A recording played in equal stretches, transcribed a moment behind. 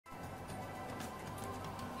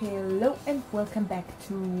Hello and welcome back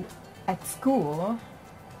to school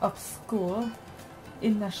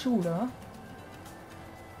in the Schule.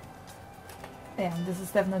 And this is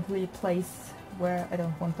definitely a place where I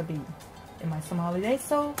don't want to be in my summer holidays,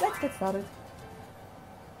 so let's get started.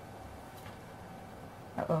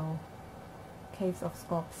 Uh-oh. Caves of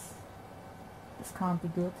Scots. This can't be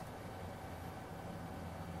good.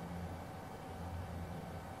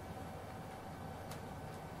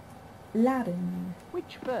 Laden.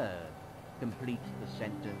 Which verb completes the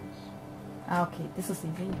sentence? Okay, this is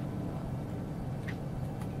easy.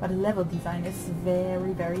 But the level design is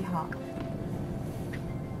very, very hard.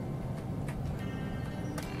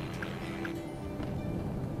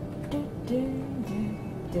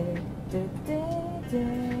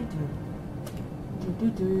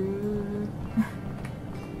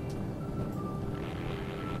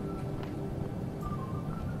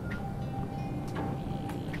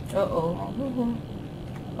 Uh-oh.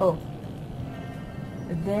 Oh.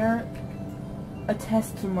 There a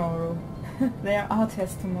test tomorrow. There are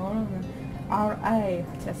tests tomorrow. Are a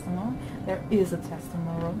test tomorrow? There is a test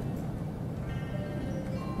tomorrow.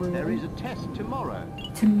 Really? There is a test tomorrow.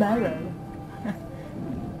 Tomorrow.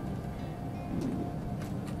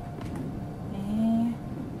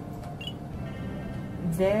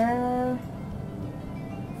 There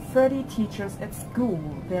 30 teachers at school.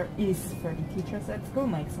 There is 30 teachers at school.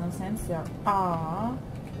 Makes no sense. There are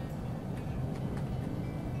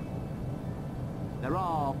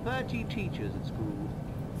 30 teachers at school.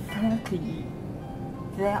 30.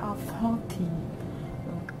 There are 40.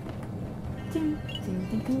 Ting, ting,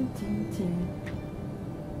 ting, ting, ting, ting.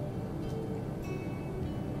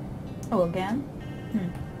 Oh, again?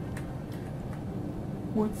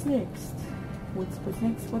 What's next? What's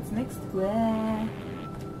next? What's next? Where?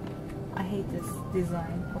 I hate this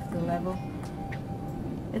design of the level.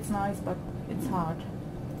 It's nice, but it's hard.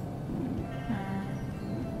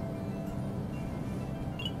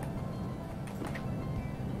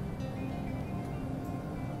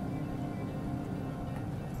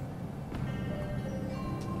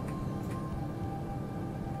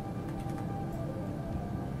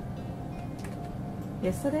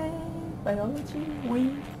 Yesterday, biology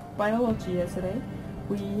yesterday,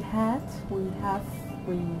 we had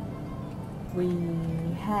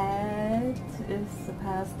is the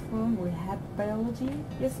past form, we had biology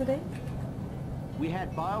yesterday? We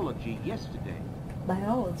had biology yesterday.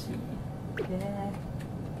 Biology, yeah.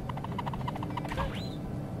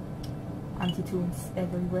 Anti-tunes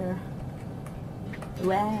everywhere.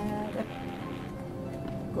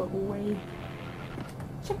 Go away.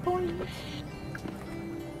 Checkpoint.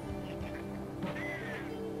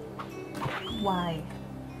 Why?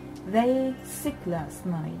 They sick last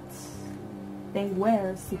night. They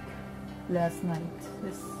were sick last night.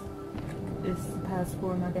 This is the past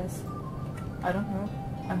form, I guess. I don't know.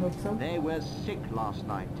 I hope so. They were sick last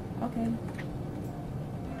night. Okay.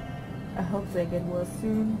 I hope they get worse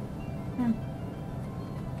soon.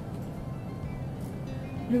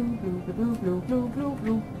 Blue, blue, blue, blue, blue, blue,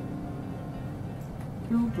 blue.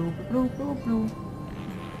 Blue, blue, blue, blue, blue.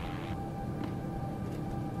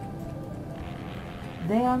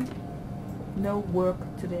 There no work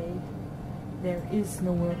today. There is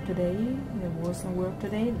no work today. There was no work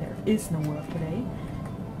today. There is no work today.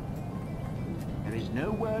 There is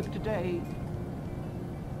no work today.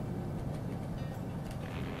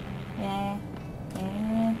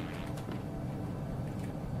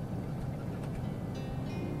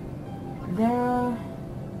 There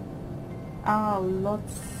are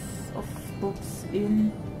lots of books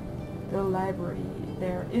in the library.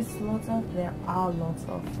 There are lots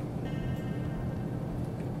of.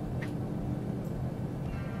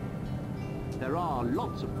 There are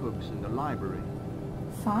lots of books in the library.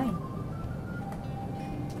 Fine.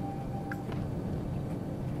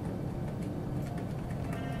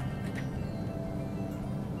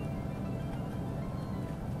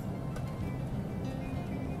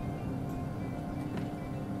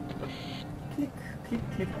 Click,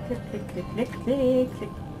 click, click, click, click, click, click, click, click,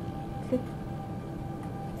 click.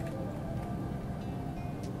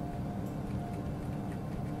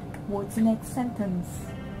 What's the next sentence?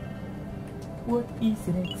 What is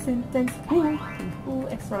the next sentence? Ooh,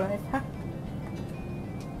 extra life, ha!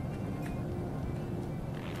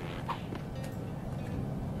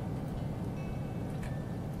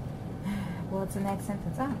 What's the next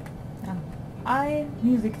sentence? I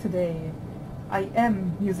music today. I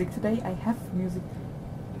am music today. I have music.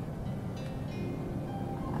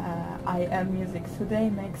 I am music today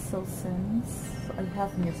makes so sense. I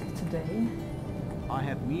have music today. I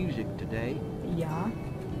have music today. Yeah.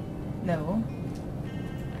 No.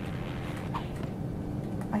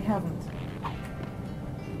 I haven't.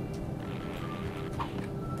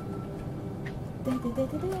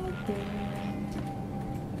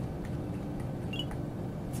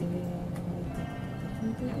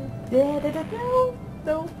 No,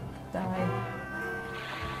 don't die.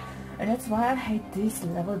 And that's why I hate this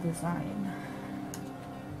level design.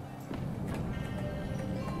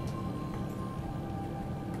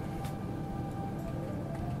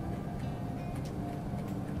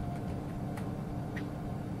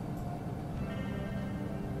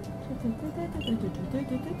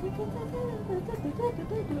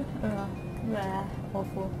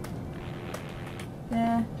 Awful.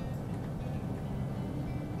 Yeah.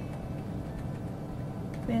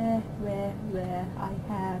 Where I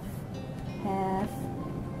have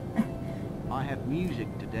I have music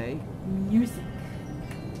today. music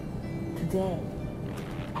today.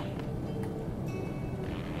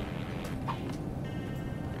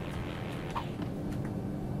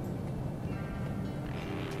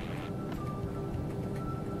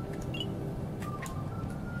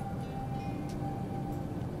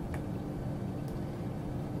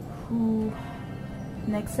 Who?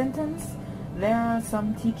 Next sentence. There are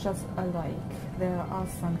some teachers alike. There are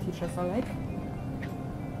some teachers alike.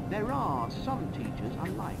 There are some teachers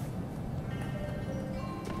alike.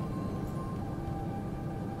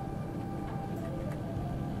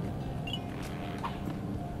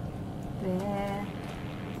 There.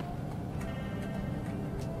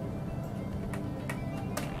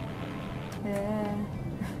 There.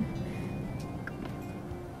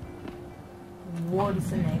 What is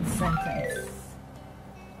the next sentence?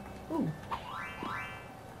 Ooh.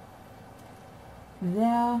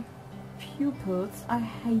 Their pupils I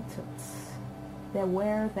hated. There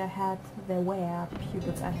were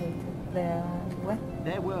pupils I hated. There what?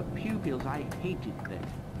 There were pupils I hated them.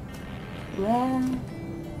 Where?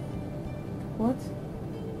 What?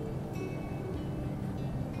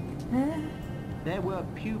 Huh? There were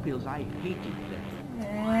pupils I hated them.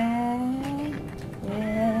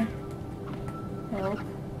 Yeah. Help.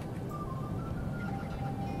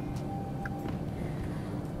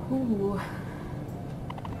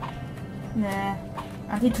 Nah.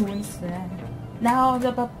 Anti-tunes. Now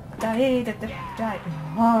the die.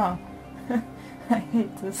 Oh. I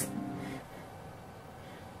hate this.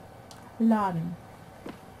 Laden.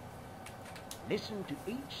 Listen to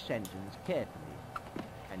each sentence carefully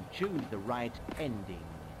and choose the right ending.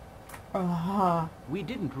 Aha. We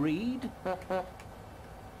didn't read.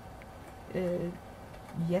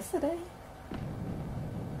 Yesterday?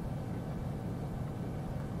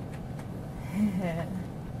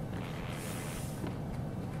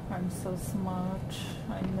 I'm so smart,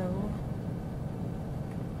 I know.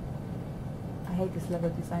 I hate this level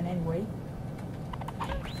design anyway.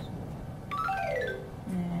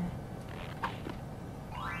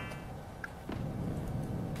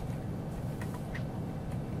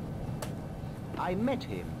 I met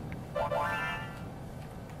him.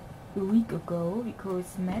 A week ago,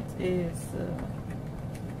 because met is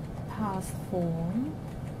past form.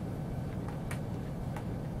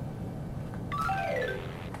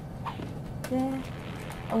 Yeah,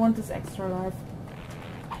 I want this extra life.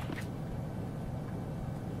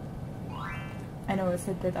 I know I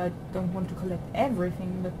said that I don't want to collect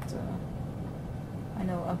everything, but I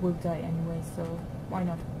know I will die anyway, so why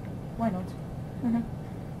not? Why not?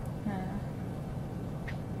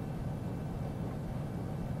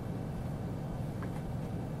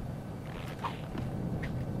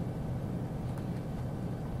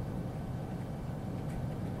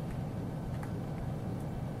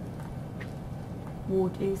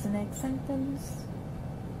 What is the next sentence?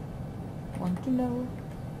 Want to know?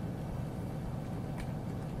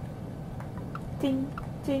 Ting,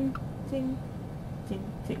 ting, ting, ting,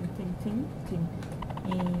 ting, ting, ting, ting.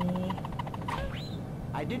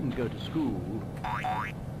 I didn't go to school.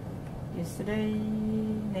 Yesterday,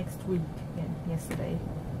 next week, yeah, yesterday.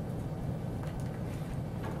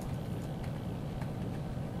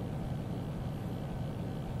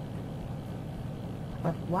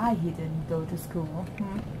 But why he didn't go to school?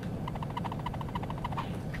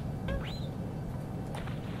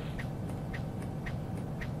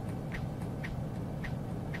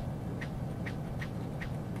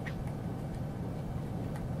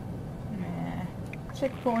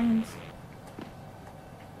 Checkpoint.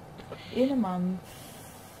 In a month.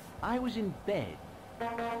 I was in bed.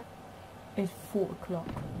 At 4 o'clock.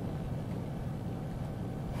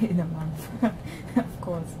 In a month. Of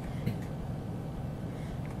course.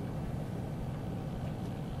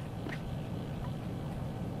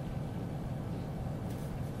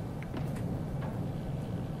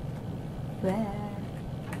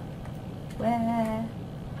 Where?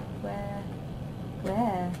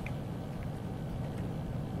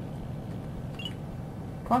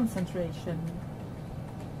 Concentration.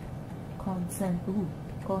 Concentration.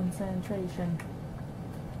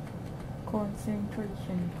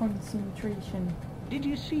 Concentration. Did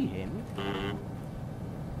you see him?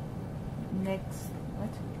 Next.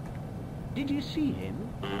 What? Did you see him?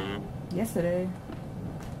 Yesterday.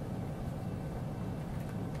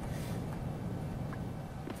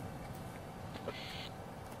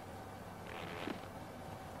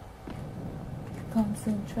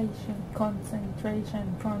 Concentration.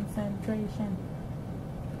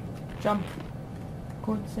 Jump.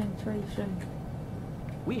 Concentration.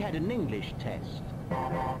 We had an English test.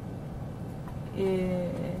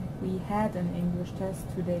 We had an English test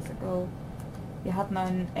 2 days ago. Wir hatten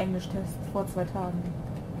einen Englisch-Test vor 2 Tagen.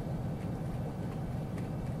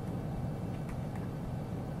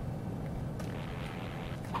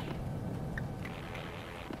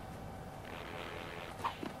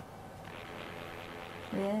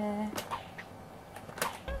 Yeah.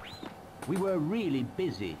 We were really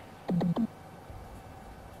busy.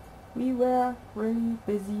 We were really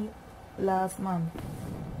busy last month.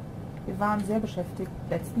 Wir waren sehr beschäftigt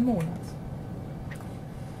letzten Monat.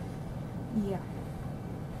 Ja.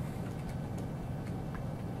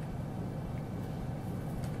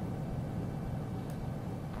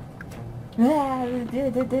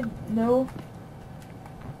 No.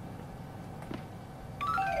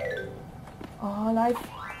 Oh, life.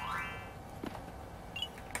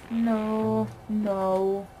 No.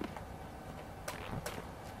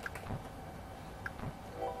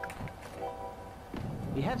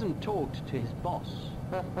 He hasn't talked to his boss.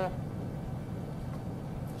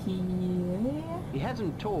 He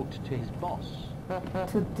hasn't talked to his boss.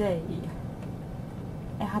 Today.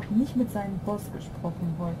 Hat nicht mit seinem Boss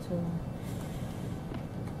gesprochen heute.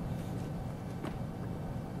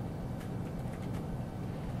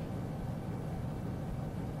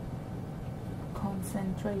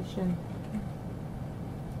 Concentration.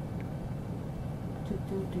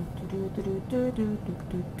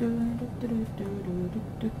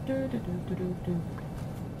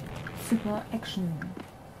 Super Action.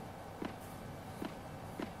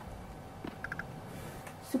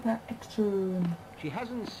 Super Action. She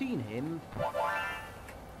hasn't seen him.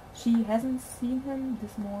 She hasn't seen him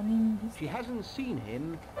this morning. She hasn't seen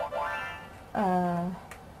him.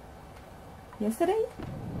 Yesterday?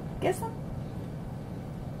 Gestern?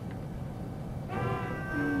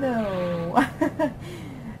 No.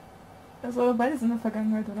 Das war doch beides in der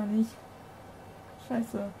Vergangenheit, oder nicht?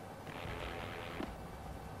 Scheiße.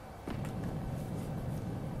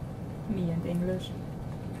 Me and English.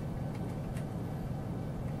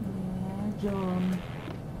 Yeah, John.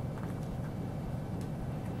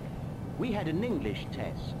 We had an English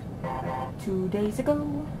test. 2 days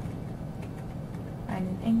ago.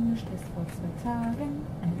 Einen Englisch-Test vor 2 Tagen.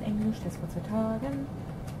 Einen Englisch-Test vor 2 Tagen.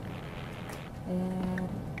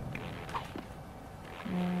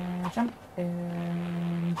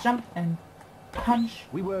 Jump and punch.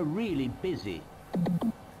 We were really busy.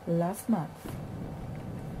 Last month.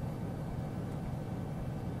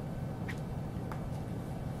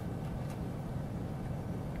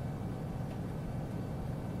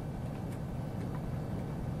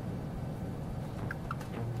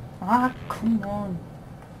 Ah, come on.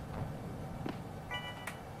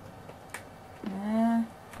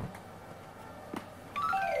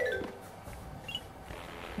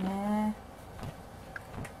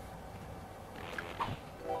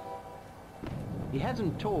 He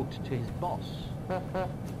hasn't talked to his boss.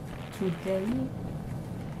 Today.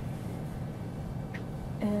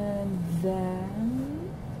 And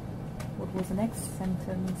then... What was the next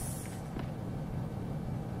sentence?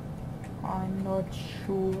 I'm not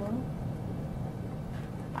sure.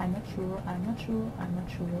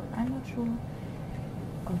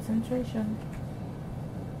 Concentration.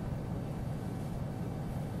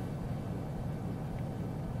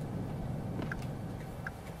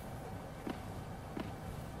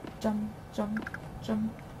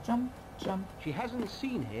 Jump. She hasn't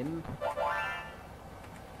seen him.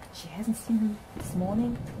 She hasn't seen him this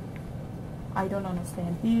morning. I don't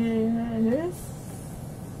understand this.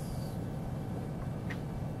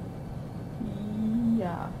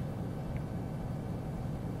 Yeah.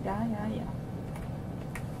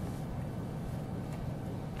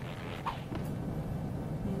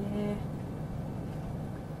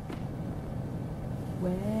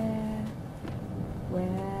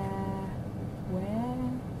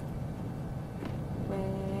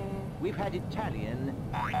 We've had Italian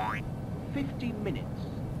 50 minutes.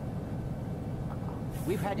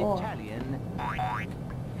 We've had Italian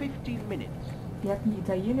 50 minutes. Wir hatten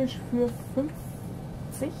Italienisch für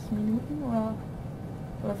 50 Minuten, oder?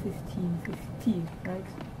 Oder 15, 50, right?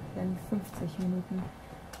 Dann 50 Minuten.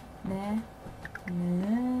 Ne.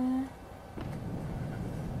 Ne.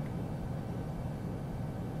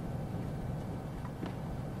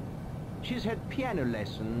 She's had piano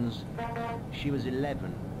lessons. She was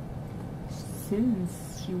 11.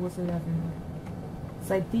 Since she was 11.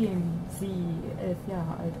 Seitdem sie 11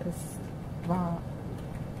 Jahre alt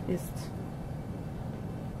ist.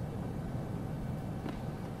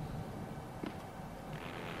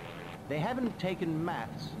 They haven't taken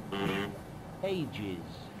maths in ages.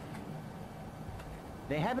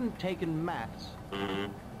 They haven't taken maths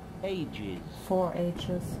in ages. 4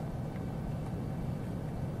 ages.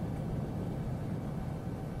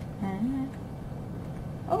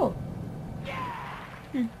 Oh!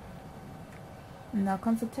 Now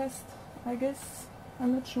comes the test, I guess.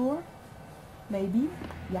 I'm not sure. Maybe.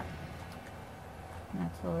 Yeah.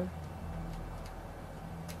 That's all.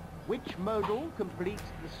 Which modal completes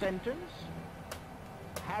the sentence?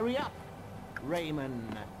 Hurry up,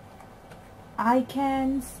 Rayman. I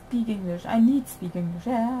can speak English. I need to speak English.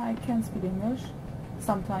 Yeah, I can speak English.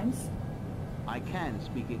 Sometimes. I can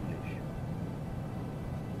speak English.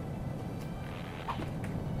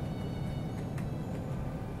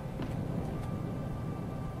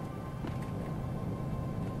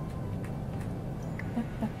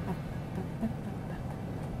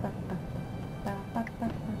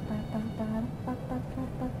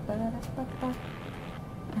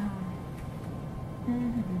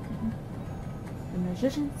 The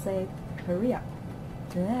magician said, hurry up.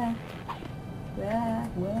 Yeah.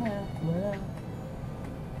 Well.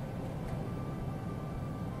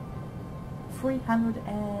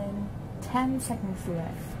 310 seconds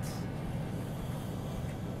left.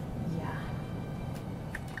 Yeah.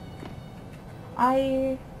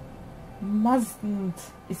 I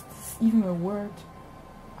mustn't, is this even a word?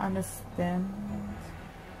 Understand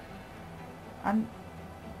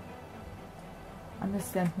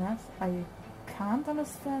math? I can't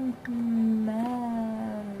understand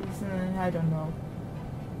math. I don't know.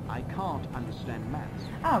 I can't understand maths.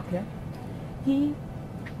 Ah, okay. He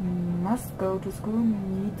must go to school.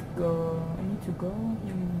 Need to go.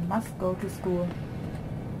 He must go to school.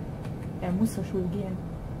 Muss zur Schule gehen.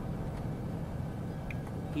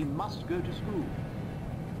 He must go to school.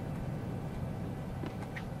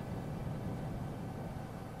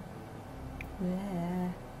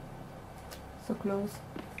 Yeah. So close.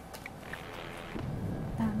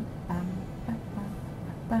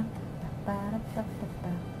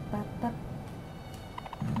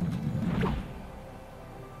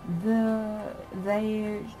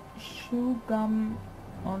 They chew gum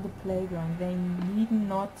on the playground. They need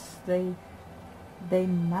not. They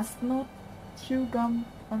must not chew gum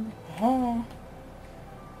on the hair.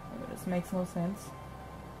 This makes no sense.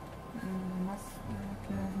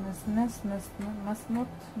 Must not.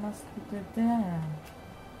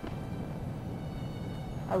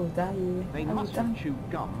 I will die. They mustn't chew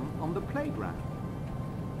gum on the playground.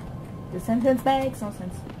 The sentence makes no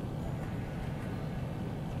sense.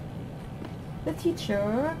 The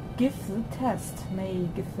teacher gives the test. May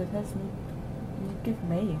give the test.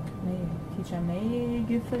 May. Teacher may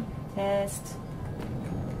give the test.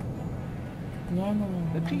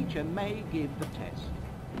 The teacher may give the test.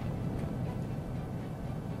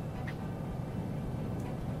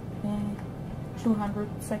 200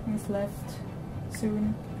 seconds left.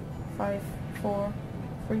 Soon. 5, 4,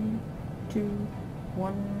 3, 2,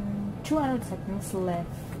 1. 200 seconds left.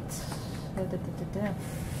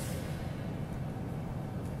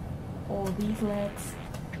 All these legs.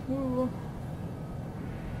 Ooh.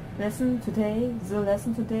 The lesson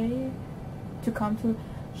today. To come to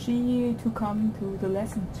the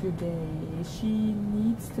lesson today. She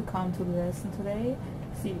needs to come to the lesson today.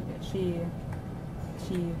 She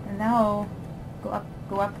now go up.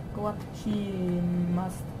 She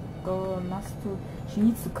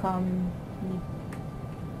needs to come.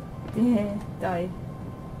 Die.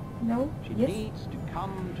 No? She Yes? needs to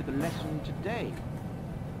come to the lesson today.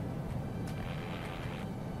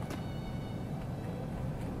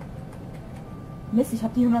 Mist, ich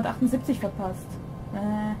habe die 178 verpasst.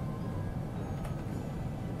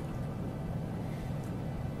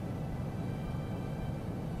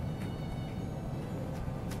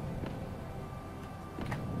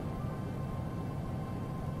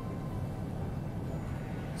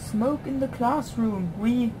 Smoke in the classroom.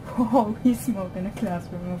 We smoke in the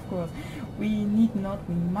classroom, of course. We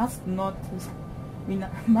must not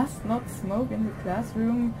smoke in the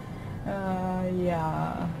classroom.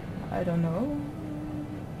 Yeah, I don't know.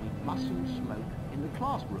 We mustn't smoke in the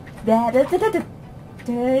classroom.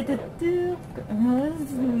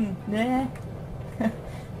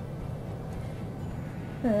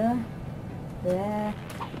 Yeah.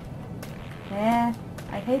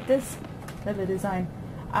 I hate this level design.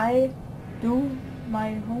 I do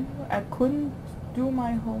my homework. I couldn't do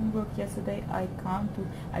my homework yesterday. I can't do.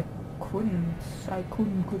 I couldn't.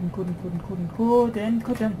 Couldn't.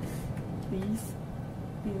 Please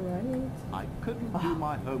be right. I couldn't do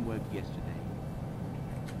my homework yesterday.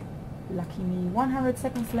 Lucky me. 100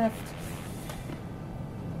 seconds left.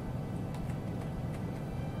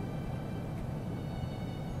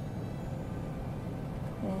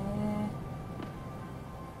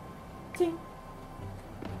 Ting.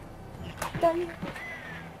 Done.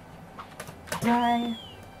 Die.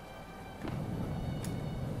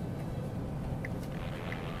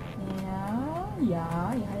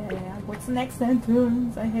 Yeah. What's the next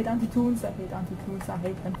sentence? I hate anti-tunes. I hate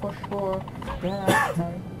them for sure.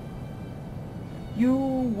 Yeah. You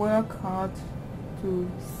work hard to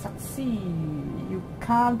succeed. You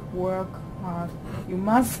can't work hard. You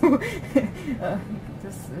must.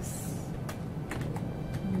 This is.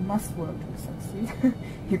 You must work to succeed.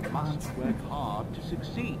 You can't. Must work hard to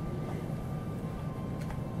succeed.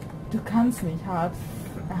 Du kannst nicht hart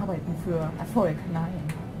arbeiten für Erfolg. Nein.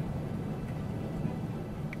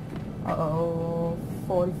 Uh-oh.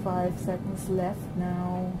 45 seconds left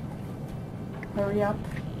now. Hurry up.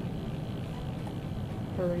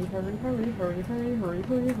 Hurry. 30.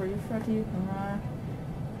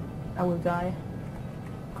 I will die.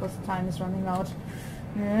 Because time is running out.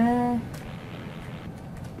 Yeah.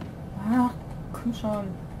 Komm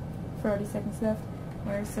schon. 30 seconds left.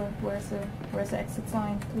 Where's the exit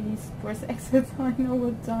sign, please? Where's the exit sign? I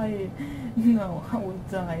will die. No, I will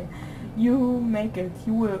die. You make it.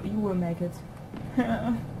 You will make it.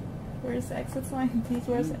 Where's the exit sign, please?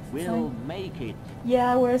 Where's the exit sign? You will make it.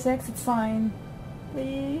 Yeah, where's the exit sign?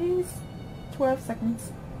 Please. 12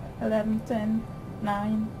 seconds. 11, 10,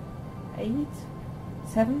 9, 8,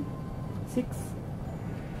 7, 6.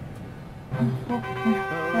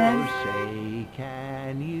 Oh, say,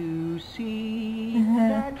 can you see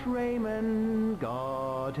that Rayman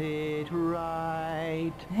got it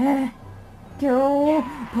right? Go!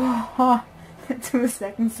 2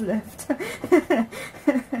 seconds left.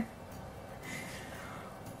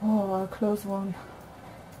 Oh, a close one.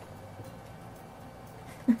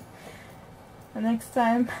 And next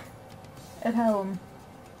time at home.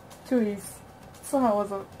 Tschüss. Zu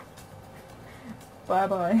Hause. Bye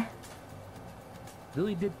bye. Wil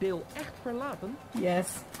je dit deel echt verlaten?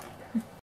 Yes.